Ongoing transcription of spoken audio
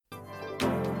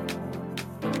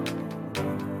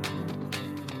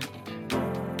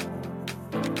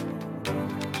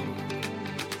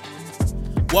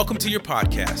Welcome to your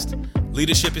podcast,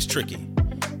 Leadership is Tricky,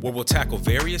 where we'll tackle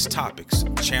various topics,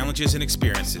 challenges, and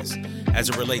experiences as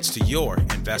it relates to your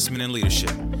investment in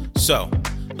leadership. So,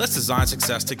 let's design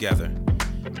success together.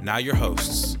 Now your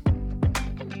hosts.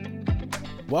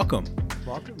 Welcome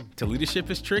to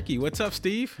Leadership is Tricky. What's up,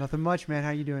 Steve? Nothing much, man. How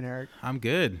you doing, Eric? I'm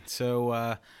good.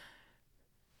 So,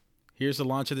 here's the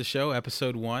launch of the show,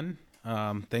 episode 1.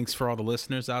 Thanks for all the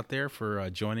listeners out there for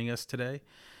joining us today.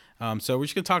 So we're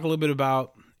just going to talk a little bit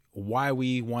about why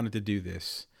we wanted to do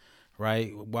this,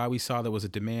 right? Why we saw there was a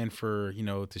demand for,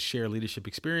 to share leadership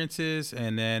experiences,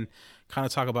 and then kind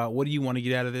of talk about what do you want to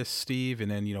get out of this, Steve?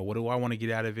 And then, what do I want to get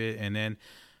out of it? And then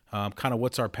kind of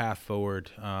what's our path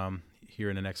forward here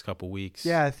in the next couple of weeks.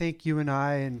 Yeah, I think you and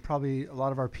I and probably a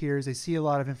lot of our peers, they see a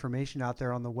lot of information out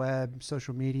there on the web,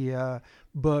 social media,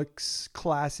 books,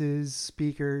 classes,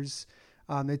 speakers.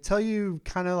 They tell you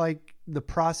kind of like the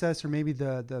process or maybe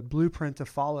the blueprint to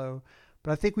follow.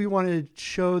 But I think we want to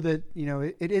show that,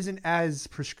 it isn't as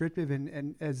prescriptive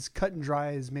and as cut and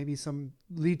dry as maybe some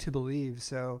lead to believe.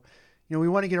 So, we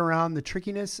want to get around the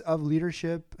trickiness of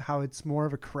leadership, how it's more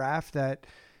of a craft that,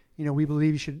 we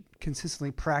believe you should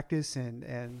consistently practice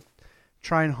and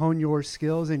try and hone your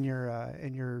skills and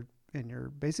your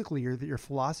basically your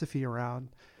philosophy around.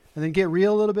 And then get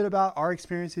real a little bit about our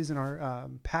experiences and our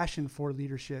passion for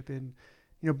leadership, and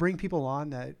bring people on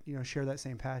that share that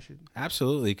same passion.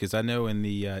 Absolutely, because I know in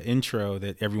the intro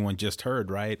that everyone just heard,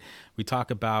 right? We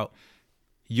talk about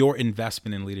your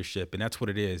investment in leadership, and that's what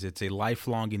it is. It's a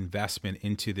lifelong investment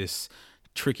into this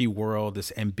tricky world,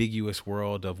 this ambiguous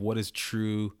world of what is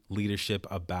true leadership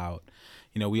about.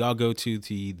 We all go to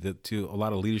a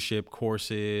lot of leadership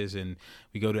courses, and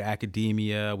we go to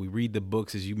academia. We read the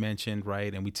books, as you mentioned,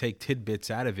 right? And we take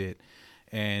tidbits out of it,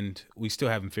 and we still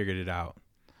haven't figured it out.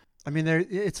 I mean,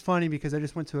 it's funny because I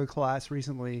just went to a class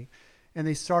recently, and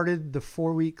they started the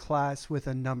 4-week class with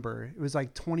a number. It was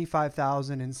like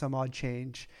 25,000 and some odd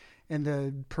change. And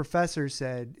the professor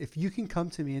said, if you can come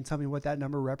to me and tell me what that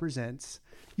number represents,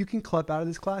 you can clip out of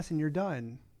this class and you're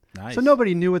done. Nice. So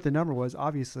nobody knew what the number was,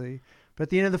 obviously. But at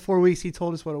the end of the 4 weeks, he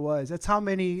told us what it was. That's how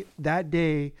many that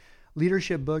day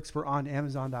leadership books were on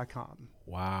Amazon.com.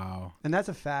 Wow. And that's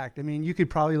a fact. I mean, you could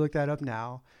probably look that up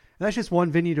now. And that's just one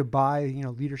venue to buy,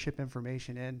 leadership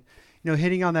information. And,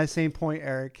 hitting on that same point,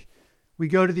 Eric, we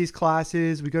go to these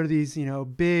classes, we go to these,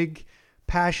 big,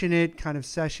 passionate kind of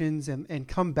sessions and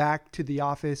come back to the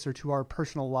office or to our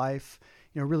personal life,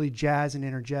 really jazzed and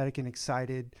energetic and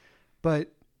excited.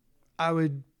 But I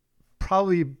would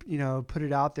probably, put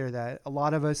it out there that a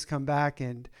lot of us come back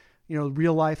and,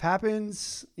 real life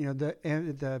happens,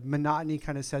 the monotony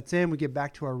kind of sets in. We get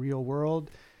back to our real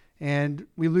world and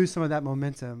we lose some of that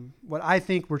momentum. What I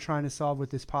think we're trying to solve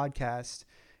with this podcast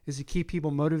is to keep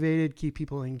people motivated, keep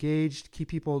people engaged, keep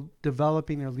people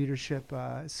developing their leadership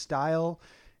style,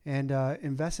 and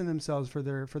invest in themselves for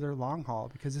their long haul,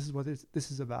 because this is what this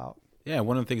is about. Yeah,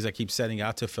 one of the things I keep setting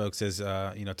out to folks is,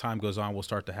 time goes on, we'll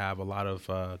start to have a lot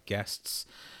of guests,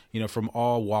 from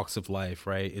all walks of life,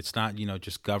 right? It's not,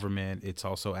 just government. It's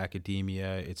also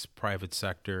academia. It's private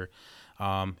sector.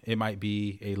 It might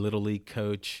be a little league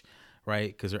coach, right?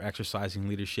 Because they're exercising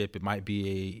leadership. It might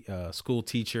be a school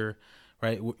teacher,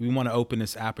 right? We want to open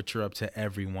this aperture up to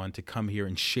everyone to come here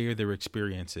and share their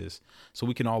experiences so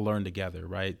we can all learn together,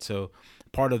 right? So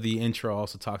part of the intro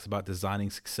also talks about designing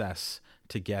success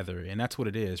together. And that's what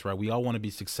it is, right? We all want to be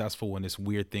successful in this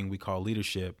weird thing we call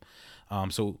leadership.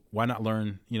 So why not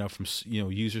learn, from,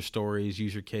 user stories,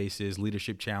 user cases,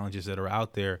 leadership challenges that are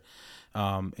out there,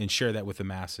 and share that with the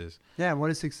masses. Yeah. And what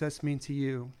does success mean to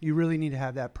you? You really need to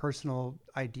have that personal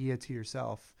idea to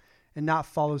yourself and not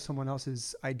follow someone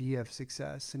else's idea of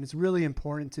success. And it's really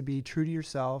important to be true to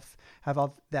yourself, have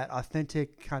that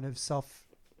authentic kind of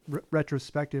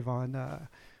self-retrospective on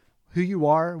who you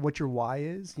are, what your why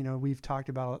is. We've talked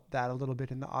about that a little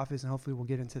bit in the office, and hopefully we'll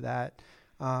get into that.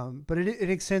 But it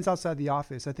extends outside the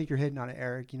office. I think you're hitting on it,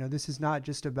 Eric. this is not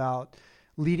just about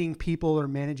leading people or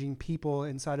managing people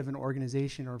inside of an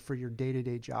organization or for your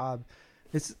day-to-day job.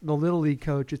 It's the little league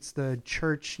coach. It's the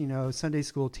church, Sunday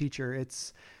school teacher.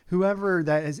 It's whoever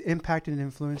that has impacted and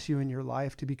influenced you in your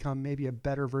life to become maybe a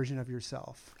better version of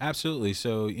yourself. Absolutely.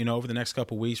 So, over the next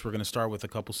couple of weeks, we're going to start with a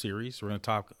couple series. We're going to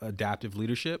talk adaptive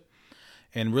leadership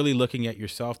and really looking at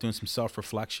yourself, doing some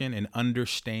self-reflection and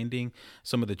understanding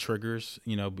some of the triggers,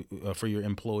 for your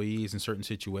employees in certain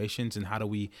situations, and how do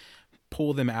we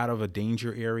pull them out of a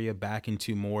danger area back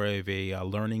into more of a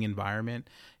learning environment.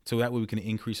 So that way we can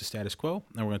increase the status quo.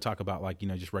 And we're going to talk about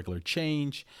just regular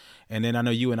change. And then I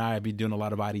know you and I have been doing a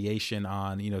lot of ideation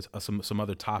on, some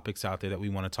other topics out there that we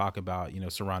want to talk about,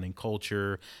 surrounding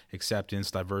culture, acceptance,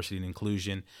 diversity, and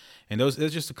inclusion. And there's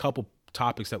just a couple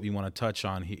topics that we want to touch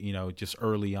on, just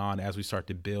early on as we start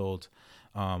to build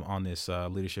on this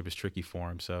Leadership is Tricky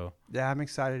forum. So yeah, I'm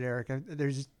excited, Eric.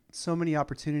 There's so many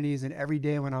opportunities, and every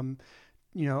day when I'm,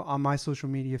 on my social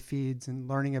media feeds and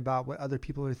learning about what other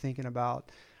people are thinking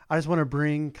about, I just want to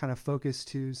bring kind of focus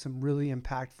to some really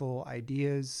impactful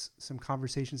ideas, some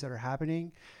conversations that are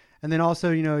happening, and then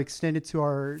also, extend it to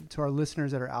our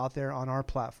listeners that are out there on our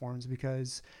platforms,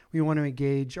 because we want to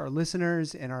engage our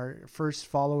listeners and our first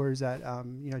followers that,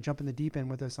 jump in the deep end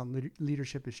with us on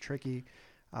Leadership is Tricky.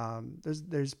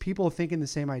 There's people thinking the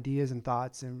same ideas and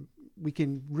thoughts, and we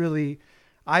can really,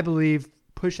 I believe,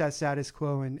 push that status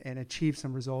quo and achieve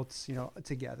some results,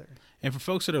 together. And for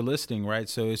folks that are listening, right,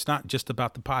 so it's not just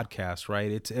about the podcast,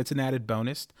 right? It's an added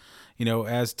bonus.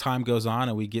 As time goes on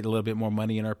and we get a little bit more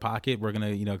money in our pocket, we're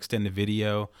going to, extend the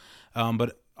video.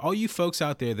 But all you folks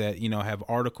out there that, have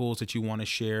articles that you want to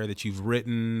share, that you've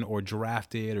written or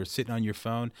drafted or sitting on your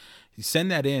phone,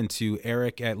 send that in to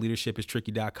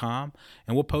eric@leadershipistricky.com,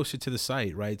 and we'll post it to the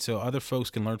site, right? So other folks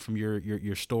can learn from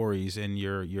your stories and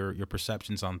your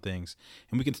perceptions on things.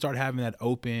 And we can start having that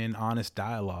open, honest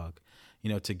dialogue,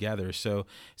 together. So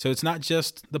it's not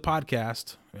just the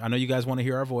podcast. I know you guys want to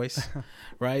hear our voice,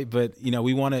 right? But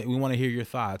we want to hear your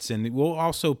thoughts, and we'll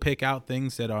also pick out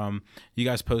things that you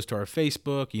guys post to our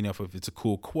Facebook. If it's a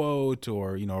cool quote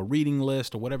or a reading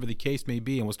list or whatever the case may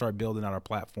be, and we'll start building out our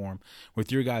platform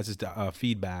with your guys'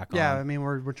 feedback. Yeah, I mean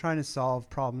we're trying to solve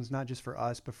problems not just for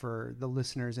us, but for the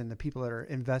listeners and the people that are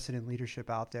invested in leadership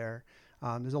out there.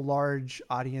 There's a large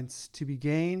audience to be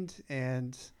gained,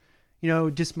 and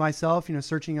just myself,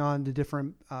 searching on the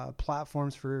different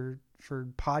platforms for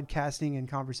podcasting and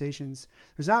conversations,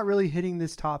 there's not really hitting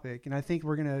this topic. And I think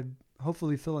we're going to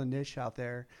hopefully fill a niche out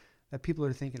there that people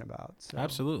are thinking about. So.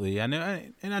 Absolutely. I know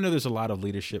there's a lot of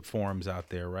leadership forums out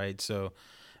there, right? So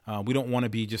we don't want to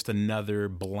be just another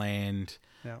bland,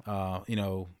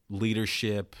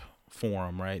 leadership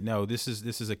forum, right? No, this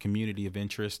is a community of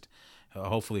interest,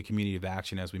 hopefully a community of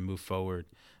action as we move forward.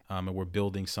 And we're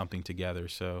building something together.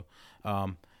 So,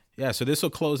 so this will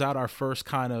close out our first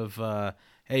kind of,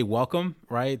 hey, welcome,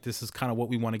 right? This is kind of what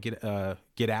we want to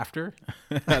get after.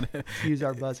 Use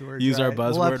our buzzwords. Use our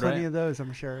buzzword, we'll have plenty right? of those,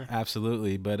 I'm sure.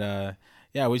 Absolutely. But,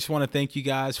 we just want to thank you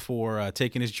guys for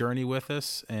taking this journey with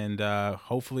us, and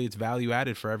hopefully it's value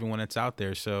added for everyone that's out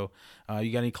there. So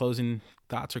you got any closing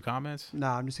thoughts or comments? No,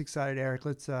 I'm just excited, Eric.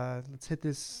 Let's hit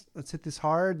this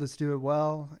hard. Let's do it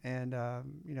well. And,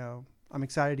 I'm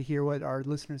excited to hear what our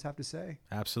listeners have to say.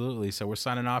 Absolutely. So we're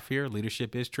signing off here.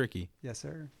 Leadership is Tricky. Yes,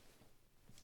 sir.